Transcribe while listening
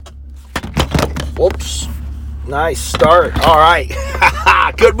Whoops. Nice start. All right.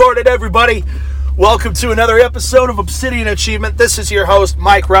 Good morning, everybody. Welcome to another episode of Obsidian Achievement. This is your host,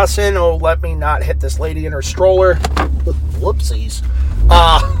 Mike Russin. Oh, let me not hit this lady in her stroller. Whoopsies.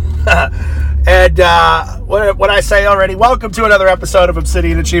 What I say already, welcome to another episode of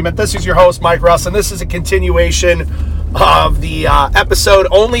Obsidian Achievement. This is your host, Mike Russin. This is a continuation of the episode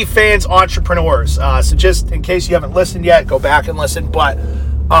OnlyFans Entrepreneurs. So just in case you haven't listened yet, go back and listen. But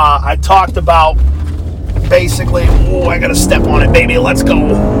I talked about basically, I gotta step on it, baby. Let's go.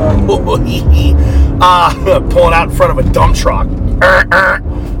 Pulling out in front of a dump truck. I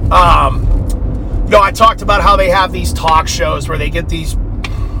talked about how they have these talk shows where they get these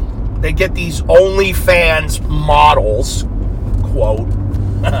OnlyFans models, quote,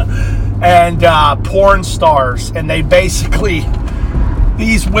 and porn stars, and they basically,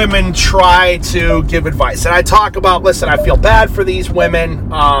 these women try to give advice. And I talk about, listen, I feel bad for these women.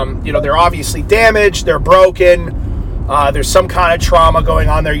 They're obviously damaged, they're broken, there's some kind of trauma going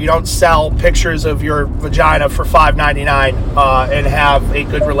on there. You don't sell pictures of your vagina for $5.99 and have a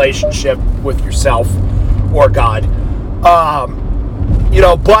good relationship with yourself or God. But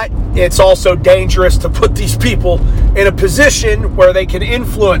it's also dangerous to put these people in a position where they can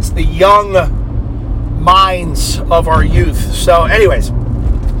influence the young minds of our youth. So anyways,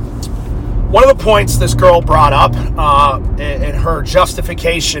 one of the points this girl brought up in her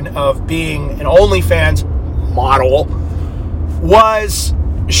justification of being an OnlyFans model was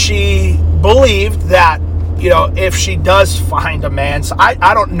she believed that, if she does find a man, so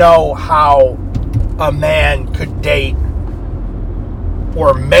I don't know how a man could date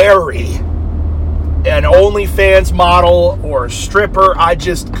or marry an OnlyFans model or a stripper. I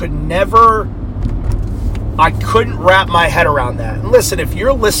just couldn't wrap my head around that. And listen, if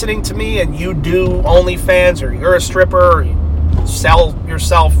you're listening to me and you do OnlyFans or you're a stripper or you sell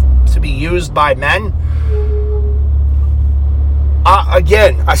yourself to be used by men,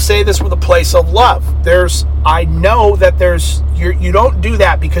 again, I say this with a place of love. I know that you don't do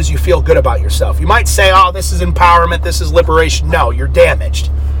that because you feel good about yourself. You might say, oh, this is empowerment, this is liberation. No, you're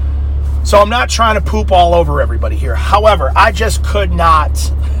damaged. So I'm not trying to poop all over everybody here. However, I just could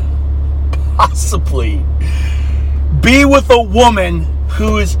not possibly be with a woman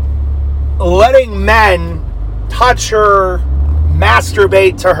who's letting men touch her,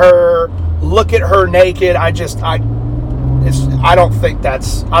 masturbate to her, look at her naked. I don't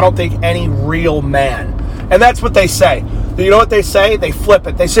think any real man. And that's what they say. You know what they say? They flip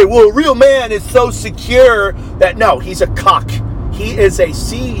it. They say, well, a real man is so secure that, no, he's a cuck. He is a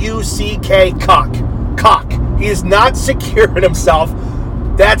C-U-C-K cuck. Cock. He is not secure in himself.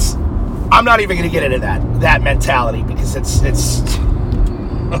 I'm not even going to get into that mentality because it's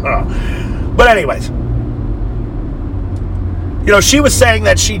But anyways, she was saying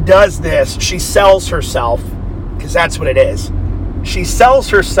that she does this. She sells herself, because that's what it is. She sells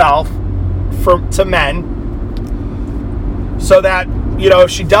herself to men so that,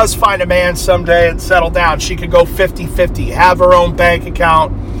 if she does find a man someday and settle down, she could go 50-50, have her own bank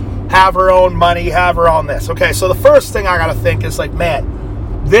account, have her own money, have her own this. Okay, so the first thing I got to think is like, man,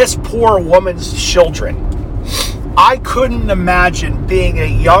 this poor woman's children. I couldn't imagine being a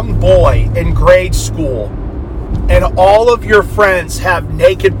young boy in grade school and all of your friends have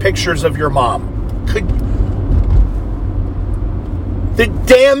naked pictures of your mom. The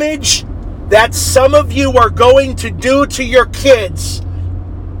damage that some of you are going to do to your kids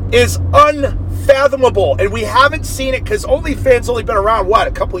is unfathomable. And we haven't seen it because OnlyFans only been around,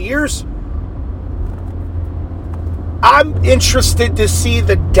 a couple years? I'm interested to see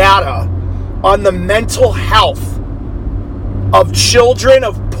the data on the mental health of children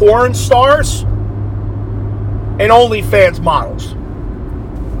of porn stars and OnlyFans models.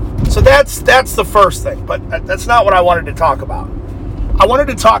 So that's the first thing, but that's not what I wanted to talk about. I wanted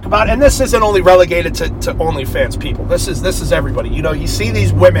to talk about, and this isn't only relegated to OnlyFans people. This is everybody. You see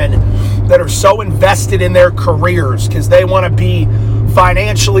these women that are so invested in their careers because they want to be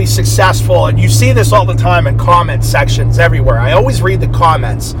financially successful, and you see this all the time in comment sections everywhere. I always read the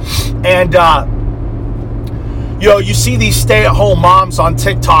comments, and you see these stay-at-home moms on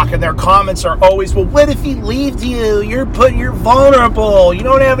TikTok, and their comments are always, well, what if he leaves you? You're vulnerable. You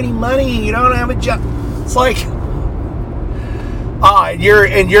don't have any money. You don't have a job. It's like, your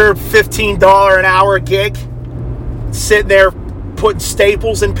 $15 an hour gig, sitting there putting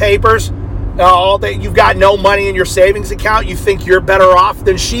staples in papers, all that, you've got no money in your savings account. You think you're better off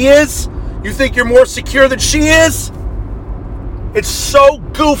than she is? You think you're more secure than she is? It's so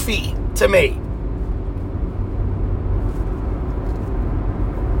goofy to me.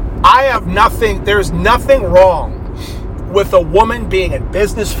 there's nothing wrong with a woman being in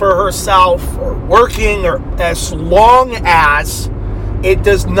business for herself or working, or as long as it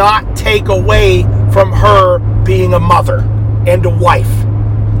does not take away from her being a mother and a wife.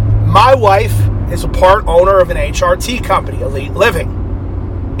 My wife is a part owner of an HRT company, Elite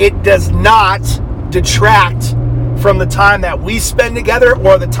Living. It does not detract from the time that we spend together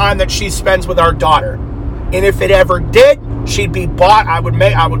or the time that she spends with our daughter. And if it ever did, she'd be bought. I would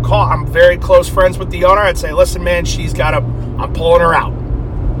call. I'm very close friends with the owner. I'd say, listen, man, I'm pulling her out.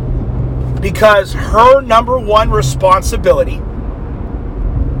 Because her number one responsibility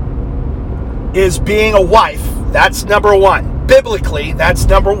is being a wife. That's number one. Biblically, that's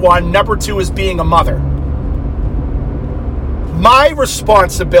number one. Number two is being a mother. My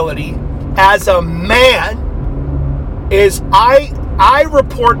responsibility as a man is I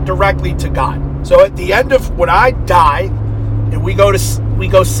report directly to God. So at the end of when I die and we go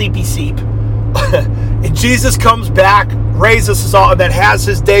seepy, and Jesus comes back, raises us all, and then has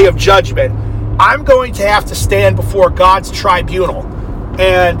his day of judgment, I'm going to have to stand before God's tribunal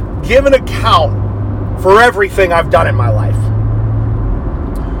and give an account for everything I've done in my life.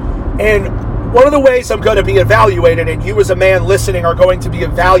 And one of the ways I'm going to be evaluated, and you as a man listening are going to be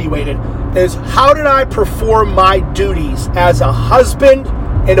evaluated, is how did I perform my duties as a husband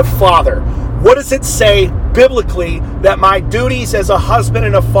and a father? What does it say biblically that my duties as a husband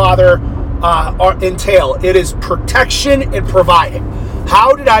and a father entail? It is protection and providing.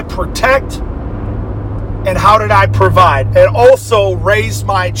 How did I protect and how did I provide? And also raise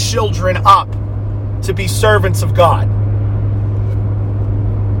my children up to be servants of God.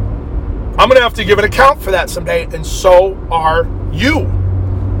 I'm going to have to give an account for that someday, and so are you.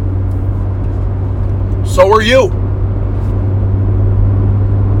 So are you.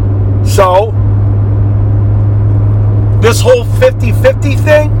 So, this whole 50-50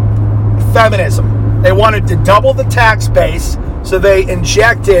 thing, feminism. They wanted to double the tax base, so they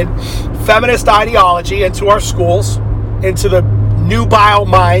injected feminist ideology into our schools, into the nubile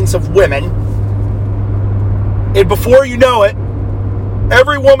minds of women. And before you know it,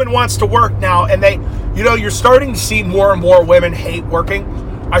 every woman wants to work now, and you're starting to see more and more women hate working.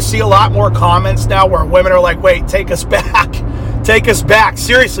 I see a lot more comments now where women are like, wait, take us back. Take us back.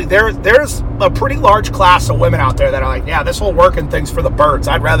 Seriously, there's a pretty large class of women out there that are like, yeah, this whole working thing's for the birds.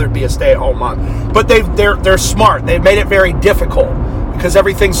 I'd rather be a stay-at-home mom. But they're smart. They've made it very difficult because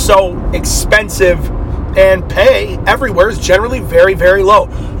everything's so expensive and pay everywhere is generally very, very low.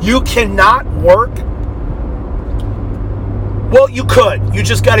 You cannot work. Well, you could. You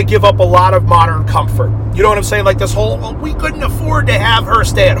just got to give up a lot of modern comfort. You know what I'm saying? Like this whole, well, we couldn't afford to have her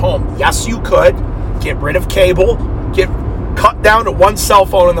stay at home. Yes, you could. Get rid of cable. Cut down to one cell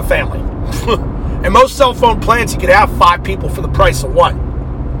phone in the family. And most cell phone plans, you could have 5 people for the price of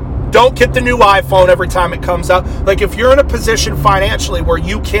one. Don't get the new iPhone every time it comes out. Like if you're in a position financially where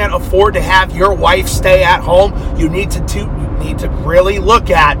you can't afford to have your wife stay at home, you need to really look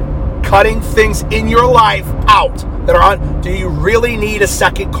at cutting things in your life out that are on. Do you really need a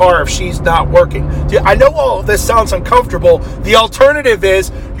second car if she's not working? I know all of this sounds uncomfortable. The alternative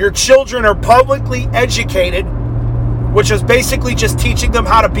is your children are publicly educated, which is basically just teaching them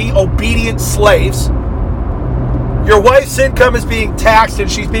how to be obedient slaves. Your wife's income is being taxed and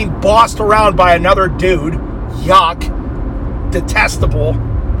she's being bossed around by another dude. Yuck. Detestable.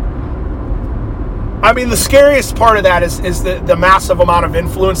 I mean, the scariest part of that is the massive amount of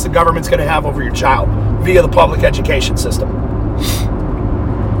influence the government's going to have over your child via the public education system.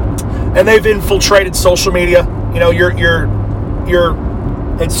 And they've infiltrated social media. You know,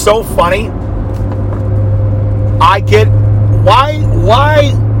 it's so funny. I get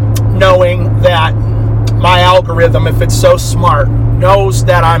why knowing that my algorithm, if it's so smart, knows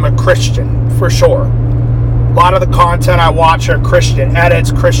that I'm a Christian for sure. A lot of the content I watch are Christian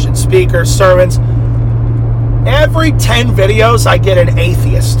edits, Christian speakers, sermons. Every 10 videos, I get an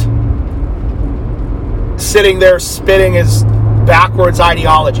atheist sitting there spitting his backwards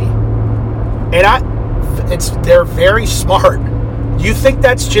ideology. And they're very smart. You think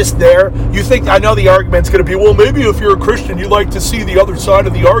that's just there? You think, I know the argument's going to be, well, maybe if you're a Christian, you like to see the other side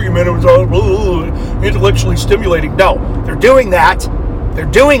of the argument. It was all intellectually stimulating. No, they're doing that. They're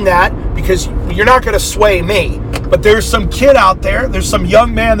doing that because you're not going to sway me. But there's some kid out there, there's some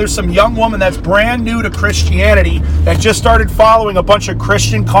young man, there's some young woman that's brand new to Christianity that just started following a bunch of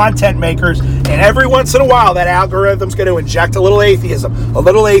Christian content makers. And every once in a while, that algorithm's going to inject a little atheism.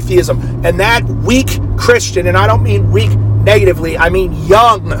 And that weak Christian, and I don't mean weak negatively, I mean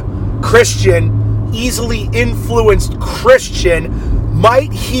young Christian, easily influenced Christian,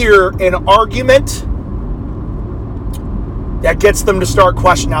 might hear an argument That gets them to start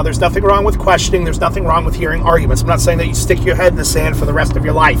questioning. Now, there's nothing wrong with questioning. There's nothing wrong with hearing arguments. I'm not saying that you stick your head in the sand for the rest of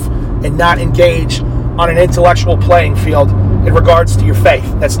your life and not engage on an intellectual playing field in regards to your faith.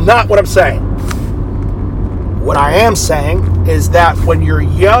 That's not what I'm saying. What I am saying is that when you're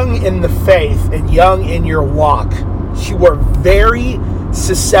young in the faith and young in your walk, you are very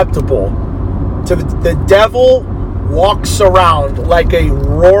susceptible to the devil walks around like a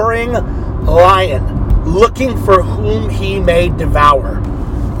roaring lion looking for whom he may devour.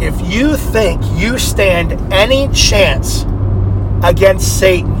 If you think you stand any chance against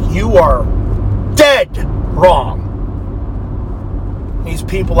Satan, you are dead wrong. These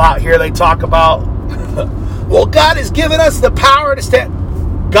people out here, they talk about, well, God has given us the power to stand.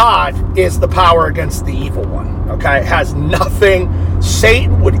 God is the power against the evil one, okay? It has nothing.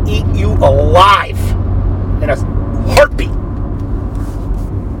 Satan would eat you alive in a heartbeat.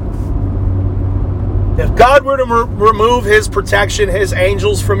 If God were to remove his protection, his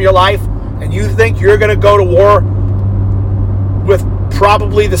angels from your life, and you think you're going to go to war with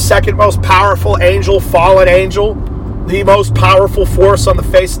probably the second most powerful angel, fallen angel, the most powerful force on the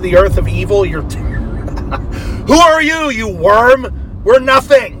face of the earth of evil, you're who are you, you worm? We're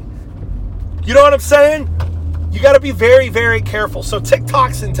nothing. You know what I'm saying? You got to be very, very careful. So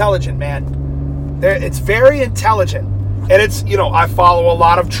TikTok's intelligent, man. It's very intelligent. And it's, I follow a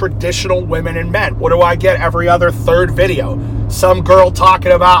lot of traditional women and men. What do I get every other third video? Some girl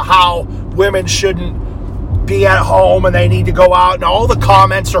talking about how women shouldn't be at home and they need to go out, and all the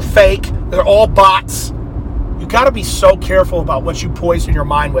comments are fake. They're all bots. You got to be so careful about what you poison your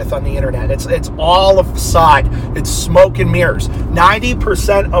mind with on the internet. It's all a facade. It's smoke and mirrors.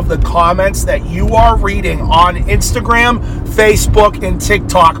 90% of the comments that you are reading on Instagram, Facebook, and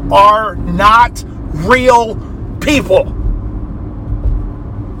TikTok are not real people.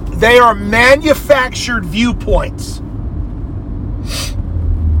 They are manufactured viewpoints.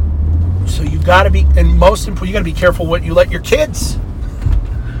 So you got to be, and most important, you got to be careful what you let your kids,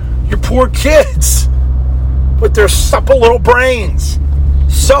 your poor kids, with their supple little brains,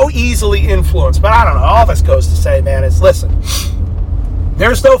 so easily influenced. But I don't know. All this goes to say, man, is listen,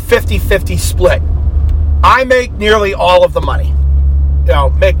 there's no 50-50 split. I make nearly all of the money.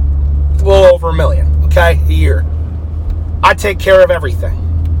 Make a little over $1 million, okay, a year. I take care of everything.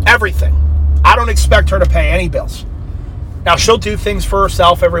 Everything. I don't expect her to pay any bills. Now, she'll do things for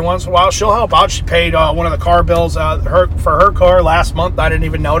herself every once in a while. She'll help out. She paid one of the car bills for her car last month. I didn't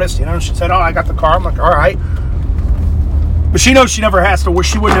even notice. She said, I got the car. I'm like, all right. But she knows she never has to work.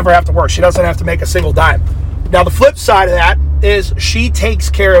 She would never have to work. She doesn't have to make a single dime. Now, the flip side of that is she takes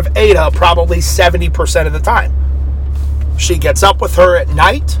care of Ada probably 70% of the time. She gets up with her at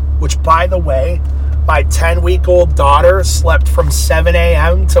night, which, by the way, my 10-week-old daughter slept from 7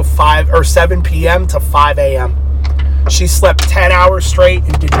 a.m. to 5 or 7 p.m. to 5 a.m. She slept 10 hours straight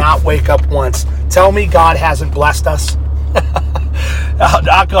and did not wake up once. Tell me God hasn't blessed us.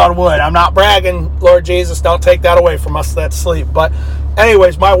 Knock on wood. I'm not bragging. Lord Jesus, don't take that away from us, that sleep. But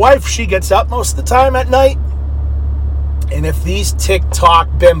anyways, my wife, she gets up most of the time at night. And if these TikTok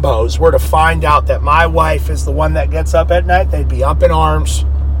bimbos were to find out that my wife is the one that gets up at night, they'd be up in arms.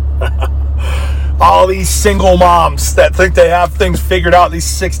 All these single moms that think they have things figured out, these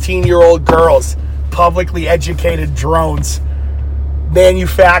 16-year-old girls, publicly educated drones,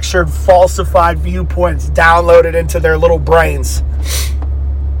 manufactured, falsified viewpoints downloaded into their little brains.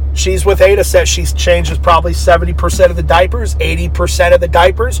 She's with Ada, says she changes probably 70% of the diapers, 80% of the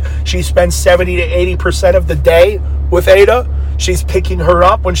diapers. She spends 70 to 80% of the day with Ada. She's picking her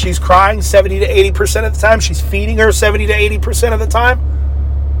up when she's crying 70 to 80% of the time. She's feeding her 70 to 80% of the time.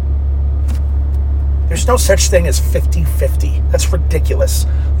 There's no such thing as 50-50. That's ridiculous.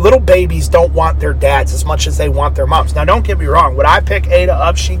 Little babies don't want their dads as much as they want their moms. Now, don't get me wrong. When I pick Ada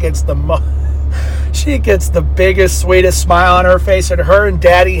up, she gets the biggest, sweetest smile on her face, and her and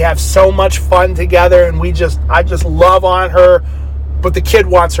Daddy have so much fun together, and I just love on her. But the kid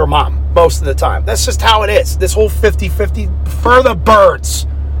wants her mom most of the time. That's just how it is. This whole 50-50 for the birds.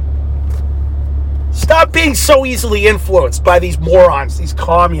 Stop being so easily influenced by these morons, these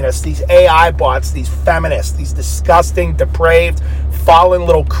communists, these AI bots, these feminists, these disgusting, depraved, fallen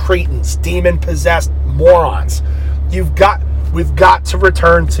little cretins, demon-possessed morons. We've got to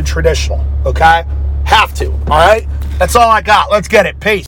return to traditional, okay? Have to, all right? That's all I got. Let's get it. Peace.